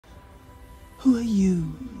Who are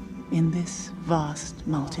you in this vast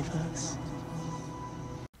multiverse?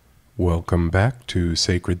 Welcome back to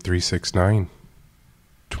Sacred 369.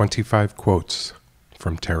 25 quotes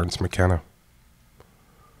from Terence McKenna.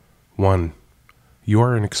 1. You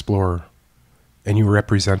are an explorer, and you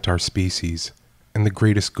represent our species, and the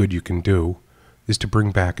greatest good you can do is to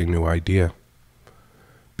bring back a new idea.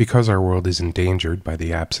 Because our world is endangered by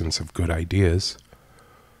the absence of good ideas,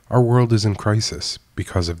 our world is in crisis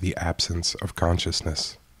because of the absence of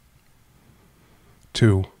consciousness.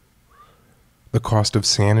 2. The cost of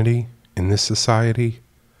sanity in this society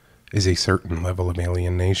is a certain level of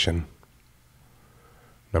alienation.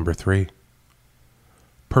 3.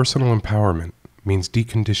 Personal empowerment means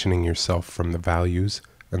deconditioning yourself from the values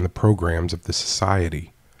and the programs of the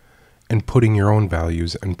society and putting your own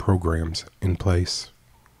values and programs in place.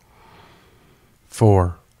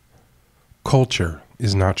 4. Culture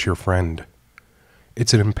is not your friend.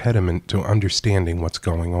 It's an impediment to understanding what's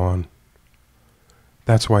going on.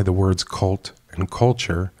 That's why the words cult and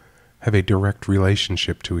culture have a direct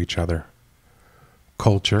relationship to each other.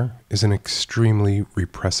 Culture is an extremely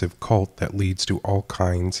repressive cult that leads to all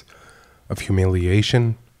kinds of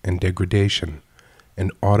humiliation and degradation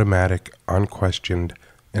and automatic, unquestioned,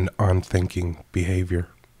 and unthinking behavior.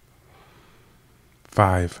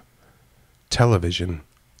 5. Television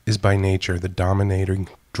is by nature the dominating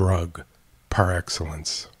drug par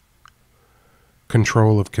excellence.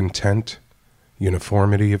 Control of content,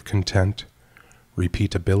 uniformity of content,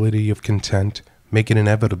 repeatability of content make it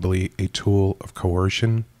inevitably a tool of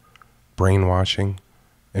coercion, brainwashing,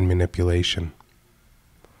 and manipulation.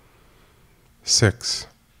 6.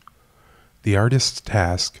 The artist's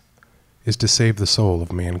task is to save the soul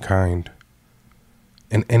of mankind,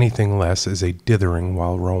 and anything less is a dithering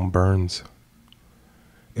while Rome burns.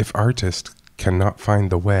 If artists cannot find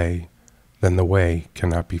the way, then the way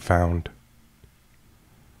cannot be found.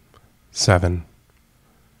 7.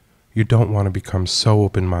 You don't want to become so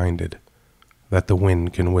open-minded that the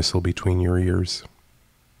wind can whistle between your ears.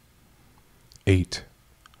 8.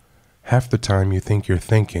 Half the time you think you're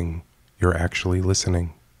thinking, you're actually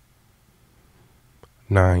listening.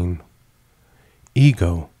 9.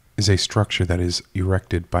 Ego is a structure that is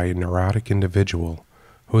erected by a neurotic individual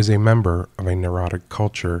who is a member of a neurotic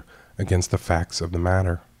culture against the facts of the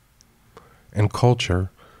matter. And culture,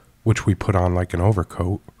 which we put on like an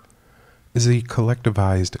overcoat, is a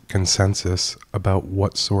collectivized consensus about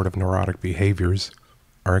what sort of neurotic behaviors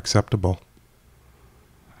are acceptable.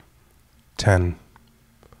 10.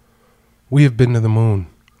 We have been to the moon.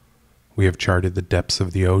 We have charted the depths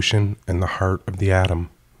of the ocean and the heart of the atom.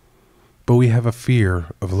 But we have a fear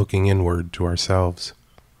of looking inward to ourselves,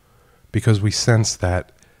 because we sense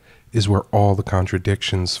that is where all the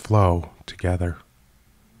contradictions flow together.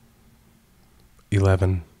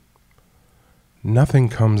 11. Nothing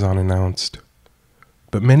comes unannounced,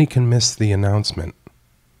 but many can miss the announcement.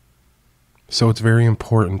 So it's very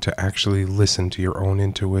important to actually listen to your own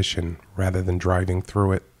intuition rather than driving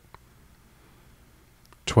through it.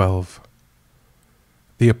 12.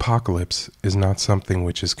 The apocalypse is not something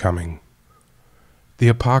which is coming. The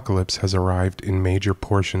apocalypse has arrived in major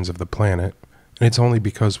portions of the planet, and it's only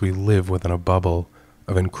because we live within a bubble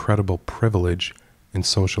of incredible privilege and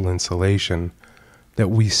social insulation that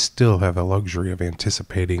we still have the luxury of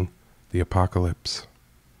anticipating the apocalypse.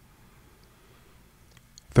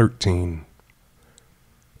 13.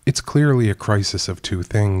 It's clearly a crisis of two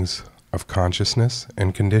things, of consciousness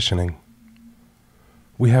and conditioning.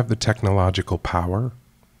 We have the technological power,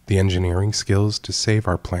 the engineering skills to save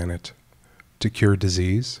our planet, to cure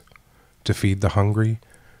disease, to feed the hungry,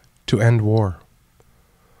 to end war.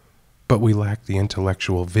 But we lack the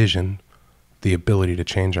intellectual vision, the ability to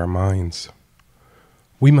change our minds.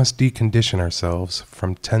 We must decondition ourselves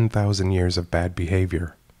from 10,000 years of bad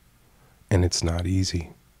behavior, and it's not easy.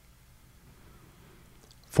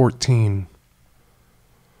 14.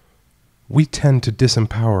 We tend to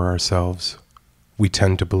disempower ourselves. We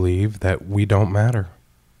tend to believe that we don't matter.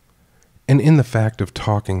 And in the fact of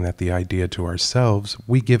talking that the idea to ourselves,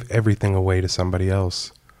 we give everything away to somebody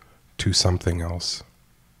else, to something else.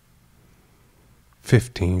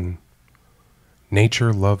 15.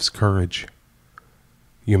 Nature loves courage.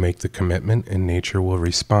 You make the commitment, and nature will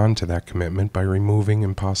respond to that commitment by removing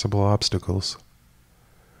impossible obstacles.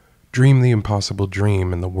 Dream the impossible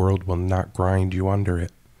dream, and the world will not grind you under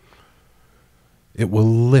it. It will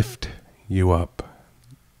lift you up.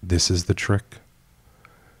 This is the trick.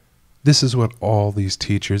 This is what all these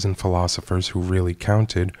teachers and philosophers who really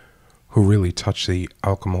counted, who really touched the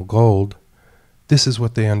alchemical gold, this is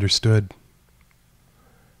what they understood.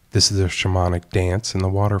 This is a shamanic dance in the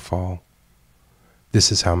waterfall.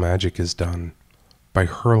 This is how magic is done, by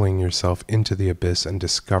hurling yourself into the abyss and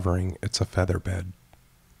discovering it's a featherbed.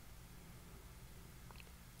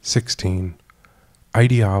 16.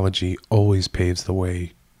 Ideology always paves the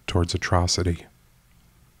way towards atrocity.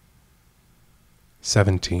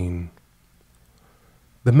 17.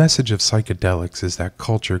 The message of psychedelics is that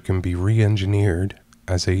culture can be re-engineered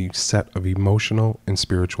as a set of emotional and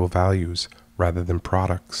spiritual values rather than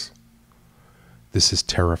products. This is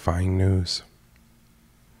terrifying news.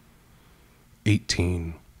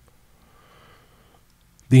 18.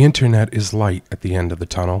 The internet is light at the end of the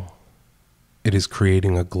tunnel. It is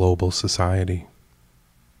creating a global society.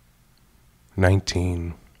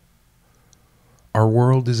 19. Our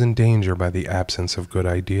world is in danger by the absence of good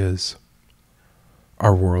ideas.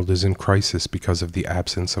 Our world is in crisis because of the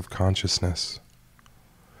absence of consciousness.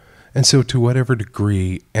 And so to whatever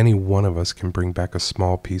degree any one of us can bring back a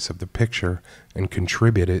small piece of the picture and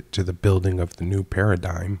contribute it to the building of the new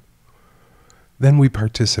paradigm, then we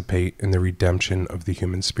participate in the redemption of the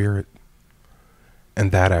human spirit.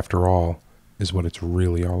 And that, after all, is what it's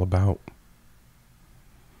really all about.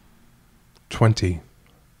 20.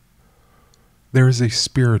 There is a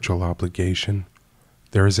spiritual obligation.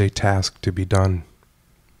 There is a task to be done.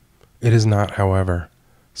 It is not, however,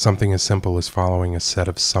 something as simple as following a set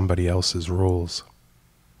of somebody else's rules.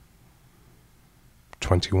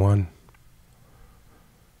 21.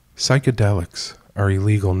 Psychedelics are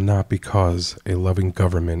illegal not because a loving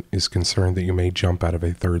government is concerned that you may jump out of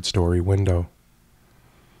a third-story window.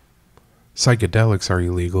 Psychedelics are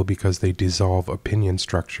illegal because they dissolve opinion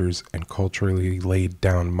structures and culturally laid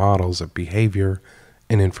down models of behavior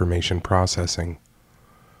and information processing.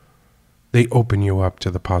 They open you up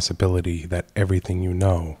to the possibility that everything you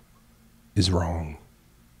know is wrong.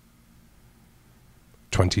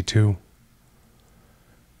 22.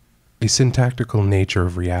 A syntactical nature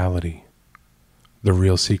of reality, the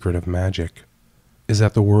real secret of magic, is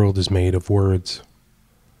that the world is made of words.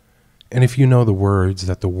 And if you know the words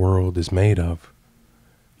that the world is made of,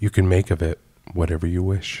 you can make of it whatever you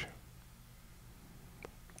wish.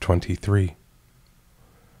 23.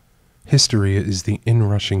 History is the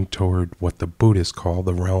inrushing toward what the Buddhists call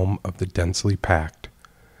the realm of the densely packed,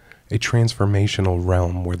 a transformational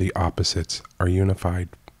realm where the opposites are unified.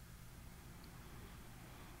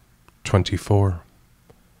 24.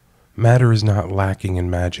 Matter is not lacking in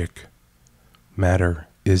magic. Matter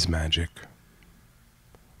is magic.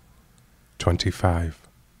 25.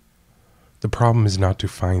 The problem is not to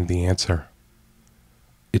find the answer.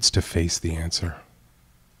 It's to face the answer.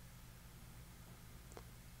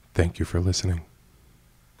 Thank you for listening.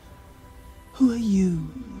 Who are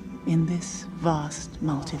you in this vast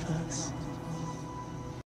multiverse?